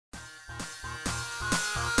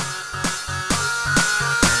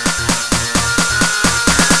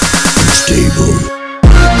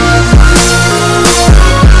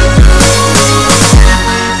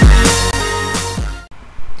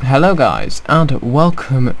Hello guys, and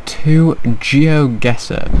welcome to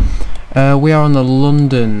GeoGuessr. We are on the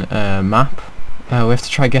London map. We have to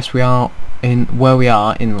try guess where we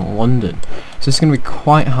are in London. So it's going to be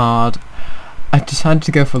quite hard. I decided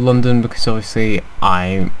to go for London because obviously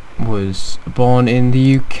I was born in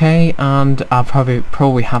the UK and I'll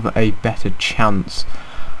probably have a better chance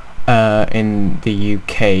in the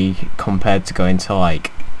UK compared to going to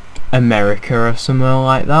like America or somewhere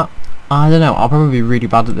like that. I don't know, I'll probably be really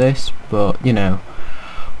bad at this, but you know,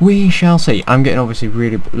 we shall see. I'm getting obviously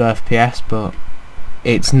really low FPS, but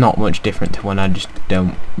it's not much different to when I just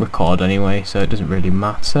don't record anyway, so it doesn't really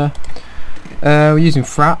matter. We're using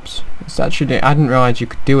fraps. It's actually, I didn't realise you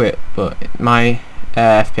could do it, but my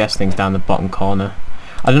FPS thing's down the bottom corner.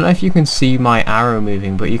 I don't know if you can see my arrow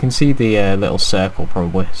moving, but you can see the little circle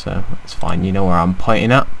probably, so it's fine, you know where I'm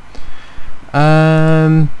pointing at.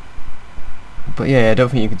 But yeah, I don't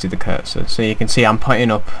think you can see the cursor, so you can see I'm pointing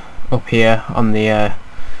up here on the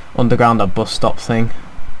underground or bus stop thing.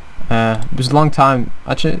 It was a long time,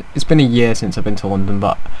 actually it's been a year since I've been to London,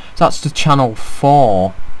 but that's the Channel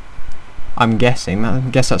 4, I'm guessing. I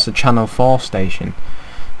guess that's the Channel 4 station,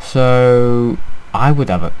 so I would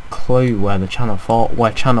have a clue where the Channel 4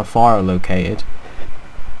 are located.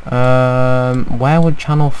 Where would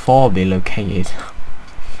Channel 4 be located?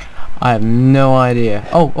 I have no idea.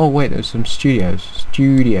 Oh wait, there's some studios.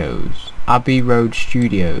 Abbey Road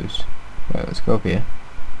Studios. Wait, let's go up here.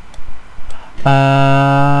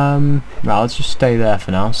 Right, let's just stay there for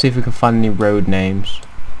now. See if we can find any road names.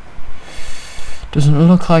 Doesn't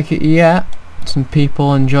look like it yet. Some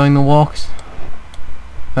people enjoying the walks.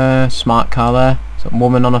 Smart car there. Some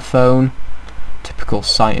woman on a phone. Typical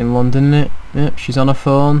sight in London, isn't it? Yep, she's on a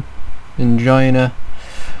phone, enjoying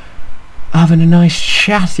having a nice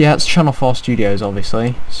chat. Yeah, it's Channel 4 Studios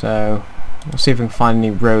obviously, so we'll see if we can find any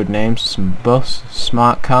road names. Some bus,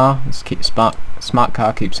 smart car. Let's keep smart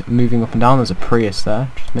car keeps moving up and down. There's a Prius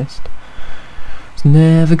there, just missed. It's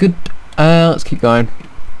never good. Let's keep going.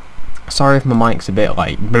 Sorry if my mic's a bit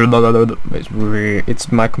like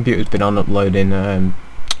it's my computer's been on uploading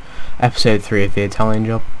episode 3 of the Italian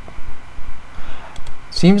Job.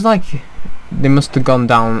 Seems like they must have gone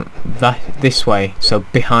down this way, so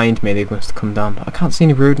behind me they must have come down. I can't see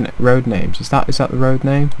any road names. Is that the road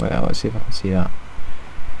name? Wait, let's see if I can see that.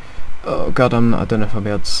 Oh god, I don't know if I'll be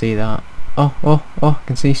able to see that. Oh, I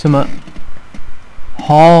can see some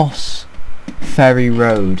Horse Ferry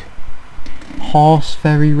Road. Horse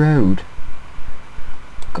Ferry Road.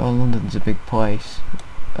 God, London's a big place.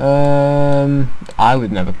 I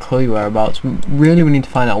would never clue whereabouts. Really, we need to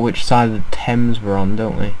find out which side of the Thames we're on,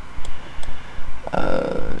 don't we?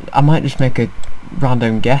 I might just make a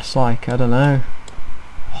random guess, like, I don't know.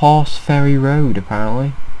 Horse Ferry Road,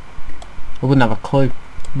 apparently. I wouldn't have a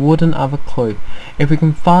clue. If we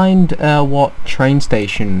can find what train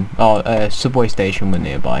station or subway station we're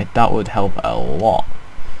nearby, that would help a lot.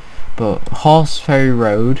 But Horse Ferry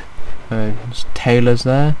Road, there's Taylor's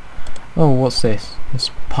there. Oh, what's this? This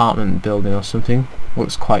apartment building or something.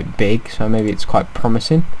 Looks quite big, so maybe it's quite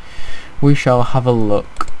promising. We shall have a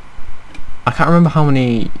look. I can't remember how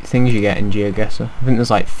many things you get in GeoGuessr. I think there's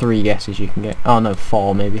like 3 guesses you can get. Oh no,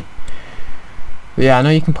 4 maybe. But yeah, I know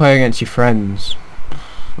you can play against your friends,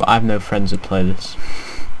 but I have no friends that play this.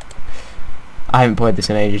 I haven't played this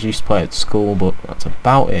in ages. I used to play it at school, but that's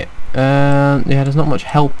about it. Yeah, there's not much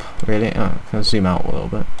help really. Oh, I can zoom out a little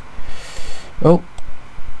bit. Oh,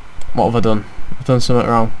 what have I done? I've done something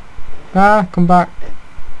wrong. Ah, come back.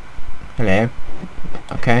 Hello.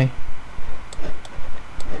 Okay.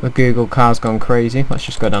 The Google car's gone crazy. Let's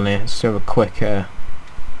just go down here. Let's have a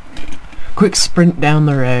quick sprint down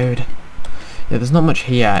the road. Yeah, there's not much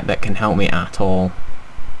here that can help me at all.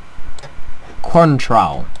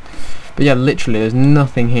 Control. But yeah, literally, there's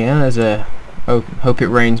nothing here. There's a hope it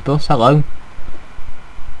rains bus. Hello.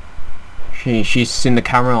 She's in the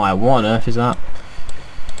camera like, what on earth is that?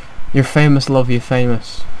 You're famous, love, you're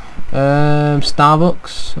famous.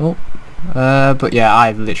 Starbucks. Oh. But yeah,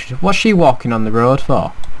 I've literally. What's she walking on the road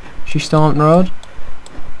for? She's still on the road.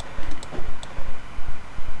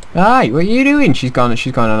 Aye, what are you doing? She's gone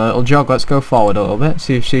on a little jog. Let's go forward a little bit.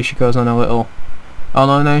 See if she goes on a little.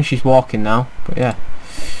 Oh no, she's walking now. But yeah,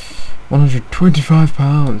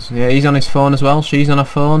 £125. Yeah, he's on his phone as well. She's on her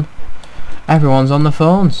phone. Everyone's on the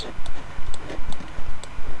phones.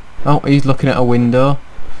 Oh, he's looking at a window.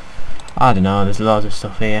 I don't know. There's loads of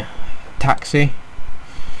stuff here. Taxi.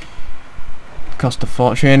 Cost a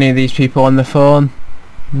fortune. Any of these people on the phone?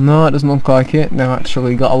 No, it doesn't look like it. They've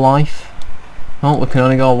actually got a life. Oh, we can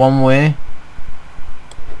only go one way.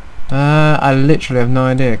 I literally have no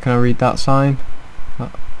idea. Can I read that sign?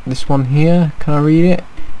 This one here, can I read it?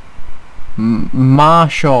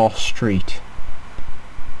 Marshall Street.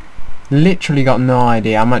 Literally got no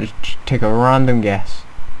idea. I might just take a random guess.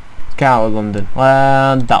 Let's get out of London.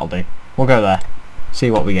 And that'll do. We'll go there. See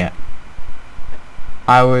what we get.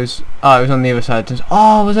 It was on the other side.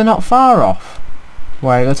 Oh, was it not far off?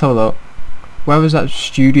 Wait, let's have a look. Where was that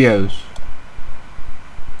studios?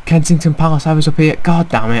 Kensington Palace. I was up here. God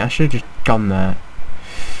damn it! I should have just gone there.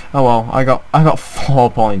 Oh well, I got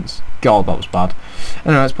 4 points. God, that was bad.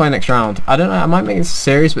 Anyway, let's play next round. I don't know. I might make this a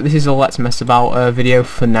series, but this is a let's mess about video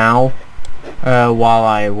for now. While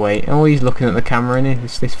I wait. Oh, he's looking at the camera, isn't he?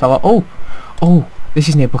 This fella. Oh, this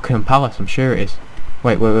is near Buckingham Palace. I'm sure it is.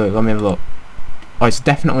 Wait. Let me have a look. Oh, it's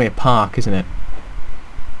definitely a park, isn't it?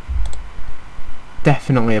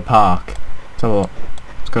 Definitely a park. Let's have a look.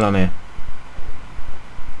 What's going on here?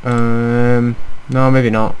 No, maybe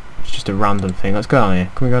not. It's just a random thing. Let's go down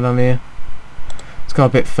here. Can we go down here? Let's go a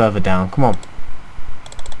bit further down. Come on.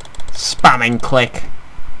 Spamming click.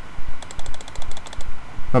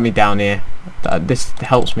 Got me down here. This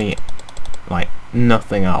helps me like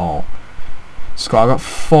nothing at all. Score. I got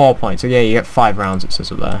 4 points. So yeah, you get 5 rounds. It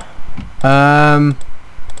says up there.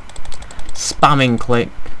 Spamming click.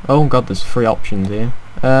 Oh god, there's 3 options here.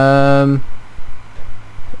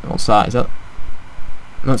 What's that? Is that?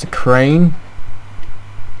 That's a crane.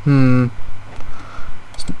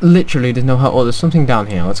 Literally, there's no help. Oh, there's something down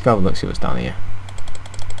here. Let's go have a look. See what's down here.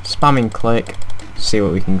 Spamming click. See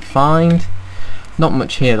what we can find. Not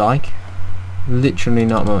much here, like. Literally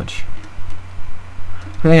not much.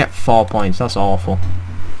 I'm gonna get 4 points. That's awful.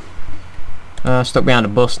 Stuck behind a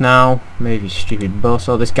bus now. Maybe a stupid bus.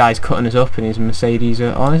 Oh, this guy's cutting us up in his Mercedes.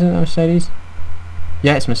 Oh, isn't it a Mercedes?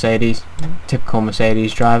 Yeah, it's Mercedes. Typical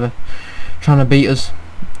Mercedes driver. Trying to beat us.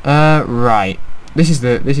 Right. This is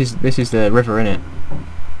the river, innit?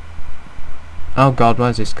 Oh god,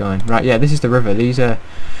 where's this going? Right, yeah, this is the river. These are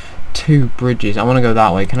 2 bridges. I want to go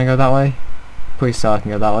that way. Can I go that way? Please tell I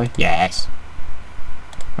can go that way. Yes.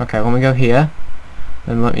 Okay, when we go here,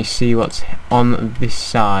 then let me see what's on this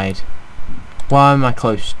side. What am I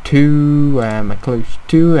close to? Where am I close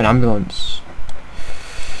to? An ambulance.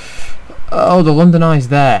 Oh, the London Eye's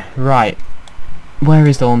there. Right. Where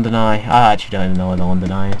is the London Eye? I actually don't even know where the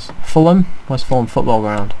London Eye is. Fulham? Where's Fulham football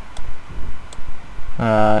ground?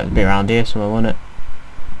 It'd be around here somewhere, wouldn't it?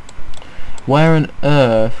 Where on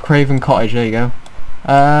earth? Craven Cottage, there you go.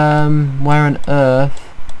 Where on earth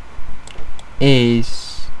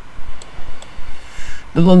is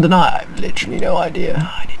the London Eye? I have literally no idea.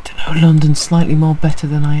 I need to know London slightly more better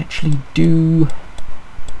than I actually do.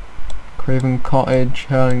 Craven Cottage,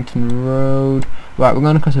 Hurlington Road. Right, we're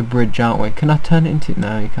going across a bridge, aren't we? Can I turn it into...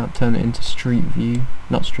 No, you can't turn it into Street View.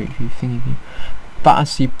 Not Street View, Thingy View.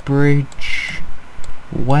 Battersea Bridge.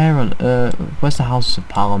 Where on earth... Where's the Houses of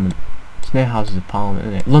Parliament? It's near Houses of Parliament,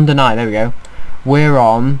 isn't it? London Eye, there we go. We're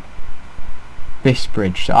on this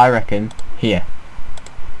bridge, so I reckon here.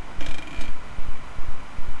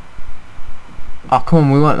 Oh, come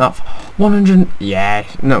on, we want that 100... Yeah,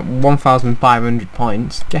 no, 1,500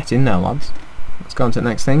 points. Get in there, lads. Let's go on to the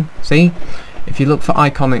next thing. See? If you look for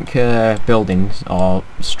iconic buildings or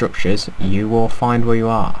structures, you will find where you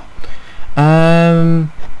are.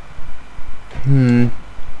 That'd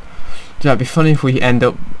be funny if we end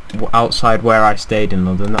up outside where I stayed in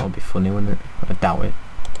London. That would be funny, wouldn't it? I doubt it.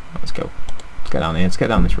 Let's go. Let's get down here. Let's get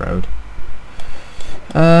down this road.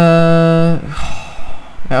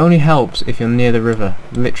 It only helps if you're near the river.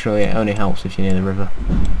 Literally, it only helps if you're near the river.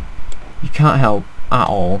 You can't help at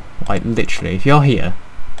all. Like, literally, if you're here,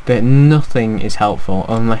 nothing is helpful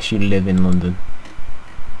unless you live in London.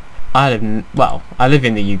 I live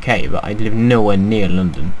in the UK, but I live nowhere near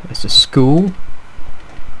London. It's a school.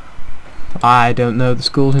 I don't know the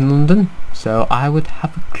schools in London, so I would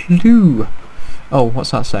have a clue. Oh,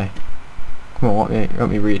 what's that say? Come on, let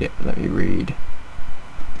me read it. Let me read.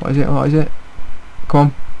 What is it? What is it? Come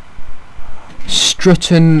on.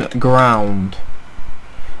 Strutton Ground.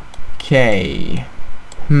 Okay.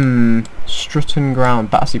 Strutton Ground,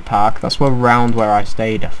 Battersea Park. That's around where I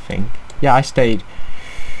stayed, I think. Yeah, I stayed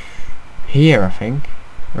here, I think.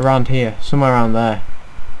 Around here. Somewhere around there.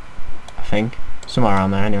 I think. Somewhere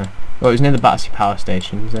around there, anyway. Well, it was near the Battersea Power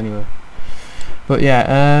Stations, anyway. But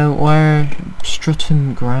yeah, where...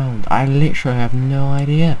 Strutton Ground. I literally have no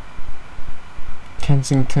idea.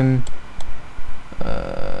 Kensington...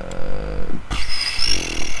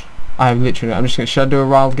 I'm just gonna... Should I do a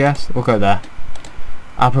wild guess? We'll go there.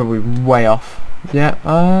 I'm probably way off. Yeah,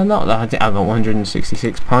 not that. I think I got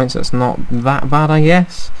 166 points. That's not that bad, I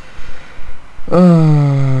guess.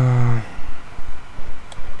 Oh.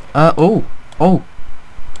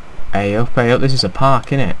 Hey up, hey up. This is a park,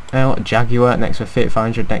 innit? Oh, Jaguar next to a Fit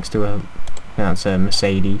 500 next to a That's a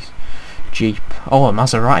Mercedes, Jeep. Oh, a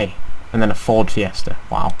Maserati, and then a Ford Fiesta.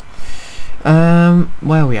 Wow.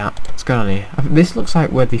 Where are we at? What's going on here? This looks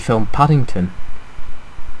like where they filmed Paddington.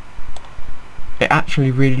 It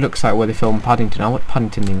actually really looks like where they filmed Paddington. I watched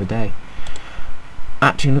Paddington the other day.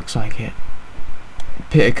 Actually looks like it.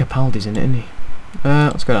 Peter Capaldi's in it, isn't he?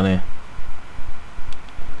 What's going on here?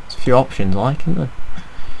 There's a few options, I like, isn't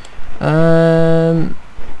there?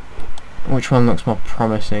 Which one looks more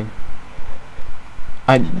promising?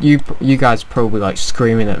 You guys probably like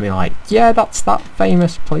screaming at me like, yeah, that's that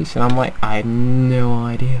famous place, and I'm like, I had no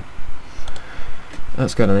idea.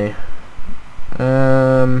 Let's go down here.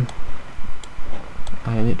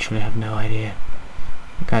 I literally have no idea.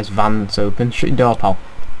 The guy's van's open. Shut your door, pal.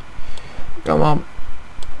 Come on.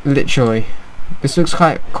 Literally. This looks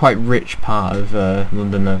quite rich part of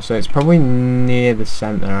London though, so it's probably near the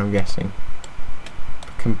centre, I'm guessing.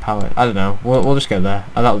 Compel it. I don't know. We'll just go there.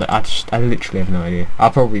 I literally have no idea.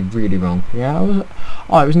 I'll probably be really wrong. Yeah, it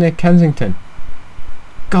was near Kensington.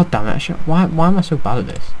 God damn it! Why am I so bad at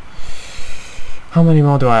this? How many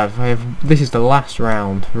more do I have? This is the last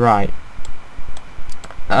round, right?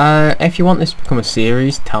 If you want this to become a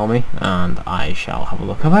series, tell me, and I shall have a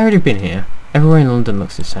look. Have I already been here? Everywhere in London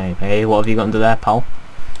looks the same. Hey, what have you got under there, pal?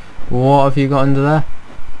 What have you got under there?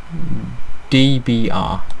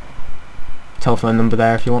 DBR. Telephone number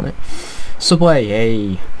there if you want it. Subway,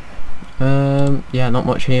 hey. Yeah, not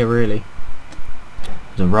much here really.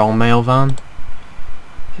 There's a Royal Mail van.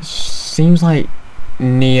 It seems like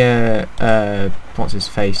near what's his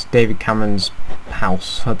face? David Cameron's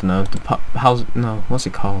house. I don't know. The house. No, what's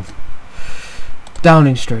it called?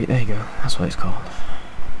 Downing Street. There you go. That's what it's called.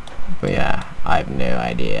 But yeah, I have no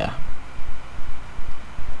idea.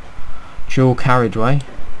 Dual carriageway.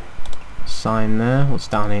 Sign there. What's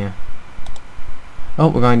down here? Oh,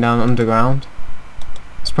 we're going down underground.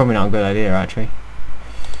 It's probably not a good idea actually.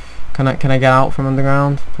 Can I get out from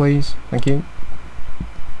underground, please? Thank you.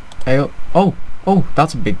 Hey, oh,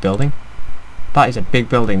 that's a big building. That is a big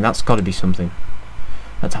building. That's got to be something.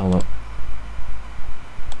 Let's have a look.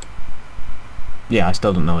 Yeah, I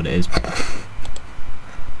still don't know what it is.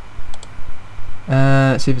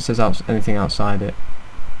 Let's see if it says anything outside it.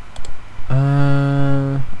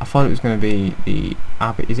 I thought it was going to be the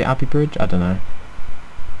Abbey. Is it Abbey Bridge? I don't know.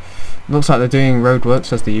 Looks like they're doing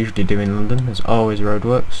roadworks as they usually do in London. There's always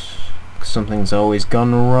roadworks. Something's always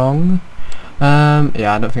gone wrong.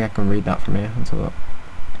 Yeah, I don't think I can read that from here. Let's have a look.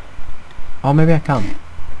 Oh, maybe I can.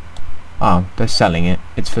 Oh, they're selling it.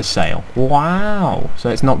 It's for sale. Wow. So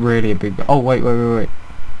it's not really a big... Oh, wait.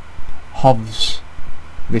 Hovs.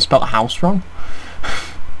 They spelled house wrong?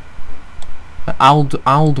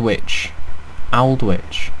 Aldwych.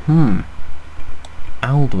 Aldwych.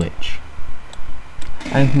 Aldwych.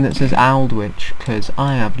 Anything that says Aldwych, because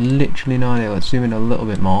I have literally no idea. Let's zoom in a little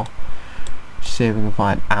bit more. See if we can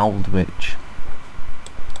find Aldwych.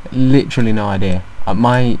 Literally no idea.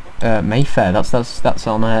 My Mayfair. That's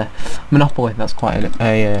on Monopoly. That's quite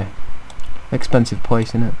a expensive place,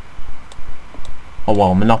 isn't it? Oh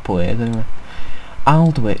well, Monopoly is anyway.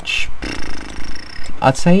 Aldwych.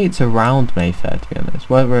 I'd say it's around Mayfair, to be honest.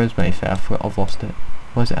 Where is Mayfair? I've lost it.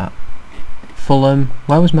 Where's it at? Fulham.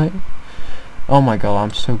 Where was Mayfair? Oh my god,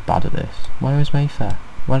 I'm so bad at this. Where is Mayfair?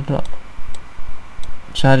 Where did I...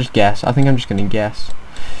 Should I just guess? I think I'm just going to guess.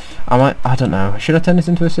 I don't know. Should I turn this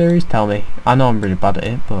into a series? Tell me. I know I'm really bad at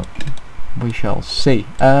it, but we shall see.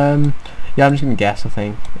 Yeah, I'm just going to guess, I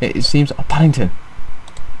think. It seems... Oh, Paddington!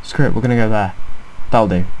 Screw it, we're going to go there. That'll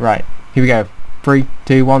do. Right, here we go. 3,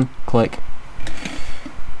 2, 1, click.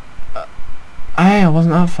 Hey, I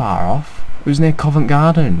wasn't that far off. It was near Covent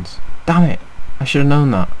Gardens. Damn it. I should have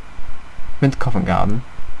known that. Been to Covent Garden.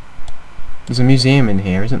 There's a museum in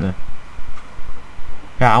here, isn't there?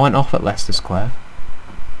 Yeah, I went off at Leicester Square.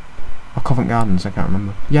 Or Covent Gardens, I can't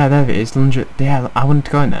remember. Yeah, there it is. Yeah, I wanted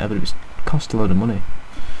to go in there, but it cost a load of money.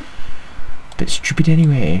 Bit stupid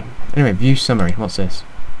anyway. Anyway, view summary. What's this?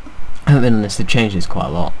 I haven't been on this. They've changed this quite a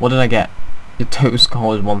lot. What did I get? The total score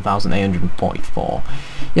was 1,844.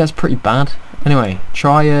 Yeah, it's pretty bad. Anyway,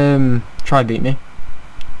 try beat me.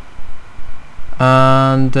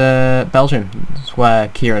 And Belgium is where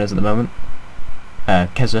Kieran is at the moment.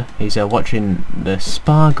 Keza, he's watching the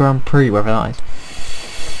Spa Grand Prix, wherever that is.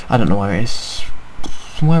 I don't know where it is.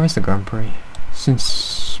 Where is the Grand Prix? Since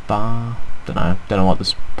Spa, don't know what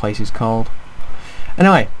this place is called.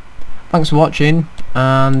 Anyway, thanks for watching,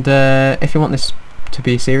 and if you want this to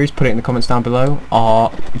be a series, put it in the comments down below,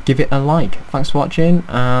 or give it a like. Thanks for watching,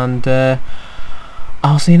 and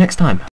I'll see you next time.